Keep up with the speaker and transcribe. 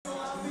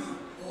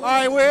All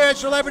right, we're here at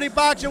Celebrity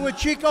Boxing with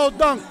Chico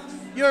Dunk.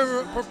 You're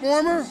a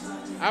performer?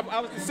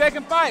 I was the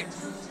second fight.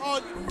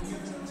 Oh,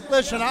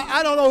 listen,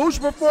 I don't know who's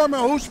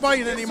performing or who's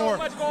fighting anymore.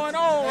 So much going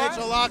on, There's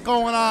right? a lot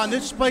going on.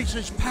 This place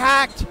is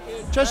packed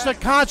just to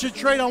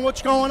concentrate on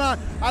what's going on.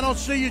 I don't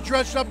see you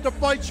dressed up to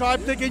fight, so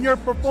I'm thinking you're a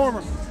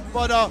performer.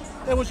 But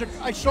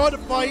I saw the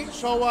fight,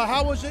 so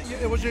how was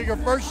it? Was it your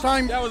first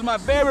time? That was my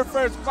very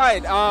first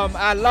fight.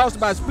 I lost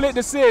by split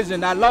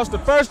decision. I lost the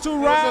first two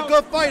rounds. It was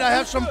a good fight. I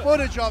have some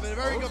footage of it. A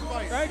very good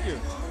fight. Thank you.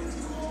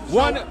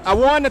 I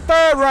won the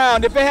third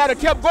round. If it had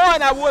kept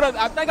going,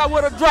 I think I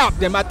would have dropped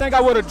him.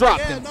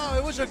 Yeah, no,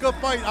 it was a good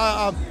fight.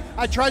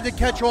 I tried to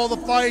catch all the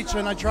fights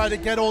and I tried to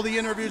get all the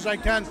interviews I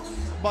can.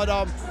 But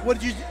what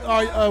did you?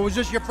 Was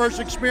this your first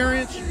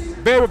experience?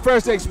 Very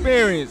first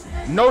experience.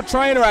 No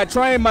trainer. I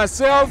trained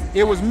myself.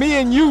 It was me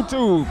and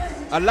YouTube.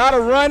 A lot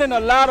of running, a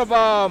lot of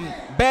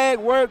bag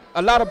work,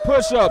 a lot of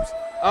push-ups.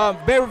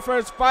 Very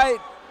first fight,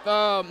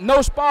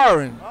 no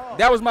sparring. Oh.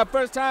 That was my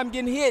first time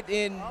getting hit,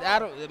 and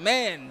that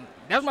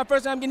was my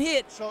first time getting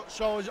hit.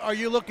 So are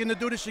you looking to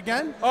do this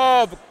again?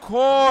 Of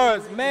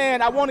course,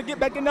 man. I want to get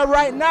back in there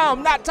right now.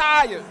 I'm not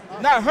tired,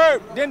 not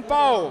hurt, didn't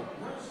fall.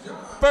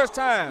 First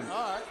time.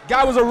 All right.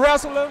 Guy was a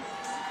wrestler.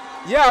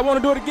 Yeah, I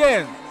want to do it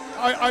again.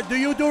 Do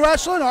you do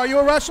wrestling? Are you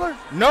a wrestler?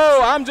 No,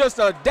 I'm just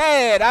a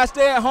dad. I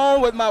stay at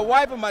home with my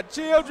wife and my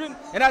children,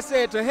 and I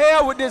said, to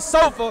hell with this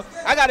sofa,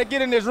 I got to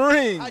get in this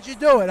ring. How'd you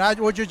do it?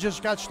 Would you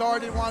just got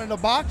started wanting to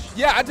box?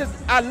 Yeah,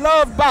 I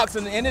love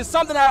boxing, and it's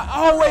something I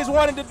always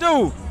wanted to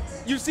do.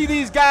 You see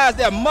these guys,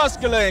 they're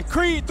muscular, and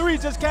Creed 3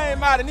 just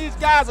came out, and these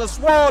guys are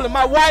swollen.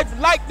 My wife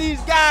liked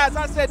these guys.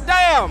 I said,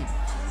 damn,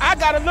 I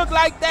got to look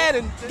like that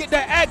and get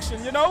that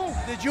action, you know?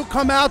 Did you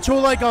come out to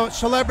like a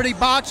celebrity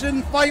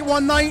boxing fight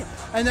one night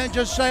and then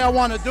just say, I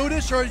want to do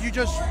this, or you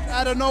just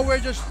out of nowhere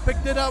just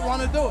picked it up,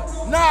 want to do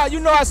it? Nah, you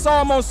know, I saw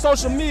them on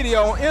social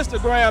media, on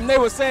Instagram. They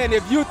were saying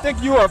if you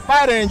think you're a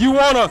fighter and you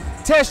want to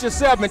test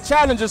yourself and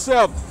challenge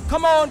yourself,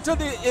 come on to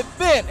the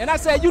event. And I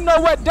said, you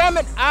know what, damn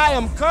it, I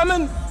am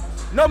coming.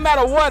 No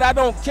matter what, I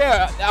don't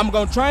care. I'm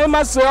going to train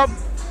myself,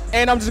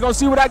 and I'm just going to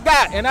see what I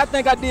got. And I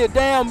think I did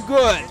damn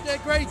good. You did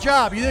a great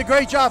job. You did a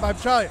great job, I'm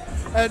telling you.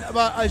 And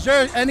is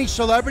there any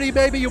celebrity,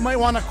 baby, you might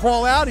want to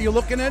call out? Are you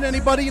looking at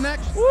anybody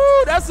next? Woo,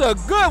 that's a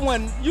good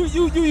one. You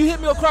hit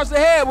me across the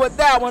head with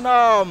that one.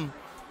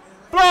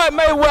 Floyd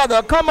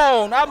Mayweather, come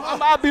on.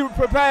 I'll be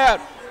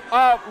prepared.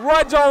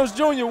 Roy Jones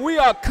Jr., we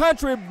are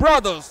country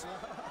brothers.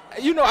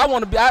 You know,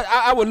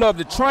 I would love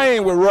to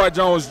train with Roy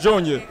Jones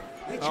Jr.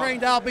 He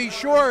trained Al B.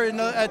 Shore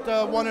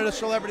at one of the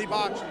celebrity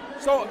boxing.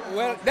 So,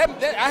 well,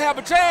 I have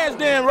a chance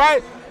then,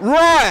 right?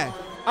 Roy,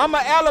 I'm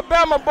an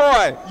Alabama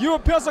boy. You a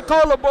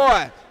Pensacola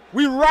boy.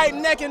 We right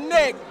neck and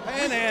neck.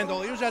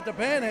 Panhandle. He was at the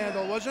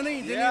Panhandle, wasn't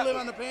he? Didn't he live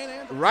on the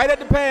Panhandle? Right at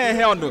the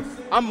Panhandle.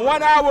 I'm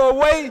 1 hour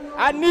away.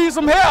 I need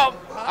some help.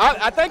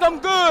 I think I'm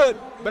good,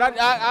 but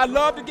I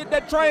love to get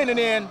that training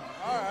in.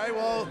 All right,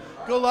 well,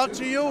 good luck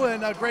to you,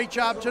 and a great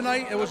job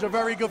tonight. It was a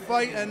very good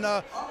fight, and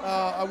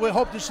we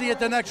hope to see you at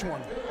the next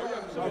one.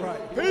 All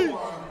right. Peace.